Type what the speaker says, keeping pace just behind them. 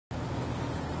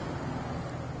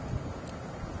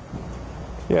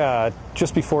Yeah,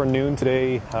 just before noon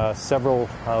today, several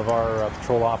of our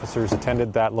patrol officers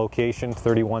attended that location,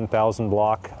 31,000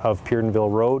 block of Peardenville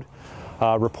Road.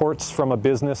 Reports from a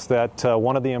business that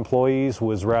one of the employees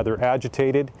was rather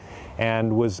agitated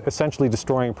and was essentially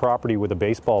destroying property with a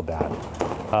baseball bat.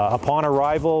 Upon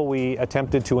arrival, we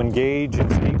attempted to engage and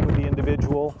speak with the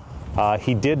individual.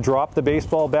 He did drop the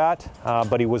baseball bat,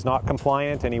 but he was not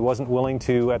compliant and he wasn't willing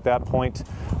to, at that point,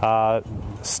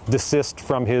 desist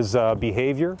from his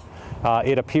behavior.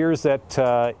 It appears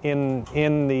that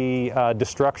in the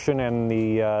destruction and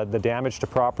the damage to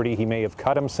property, he may have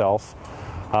cut himself.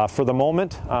 For the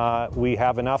moment, we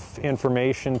have enough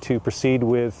information to proceed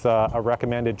with a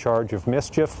recommended charge of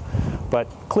mischief, but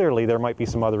clearly there might be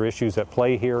some other issues at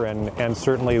play here, and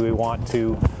certainly we want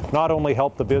to not only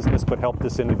help the business but help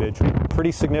this individual.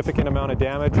 Pretty significant amount of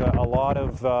damage, a lot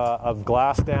of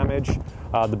glass damage.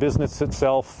 The business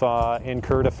itself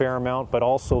incurred a fair amount, but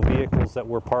also vehicles that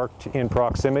were parked in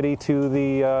proximity to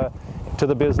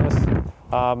the business.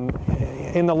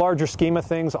 In the larger scheme of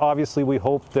things, obviously we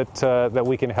hope that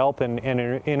we can help and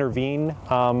intervene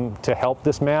to help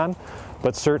this man.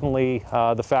 But certainly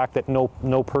the fact that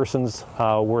no persons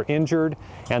were injured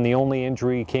and the only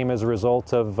injury came as a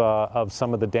result of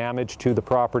some of the damage to the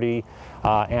property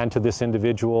and to this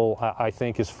individual, I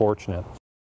think is fortunate.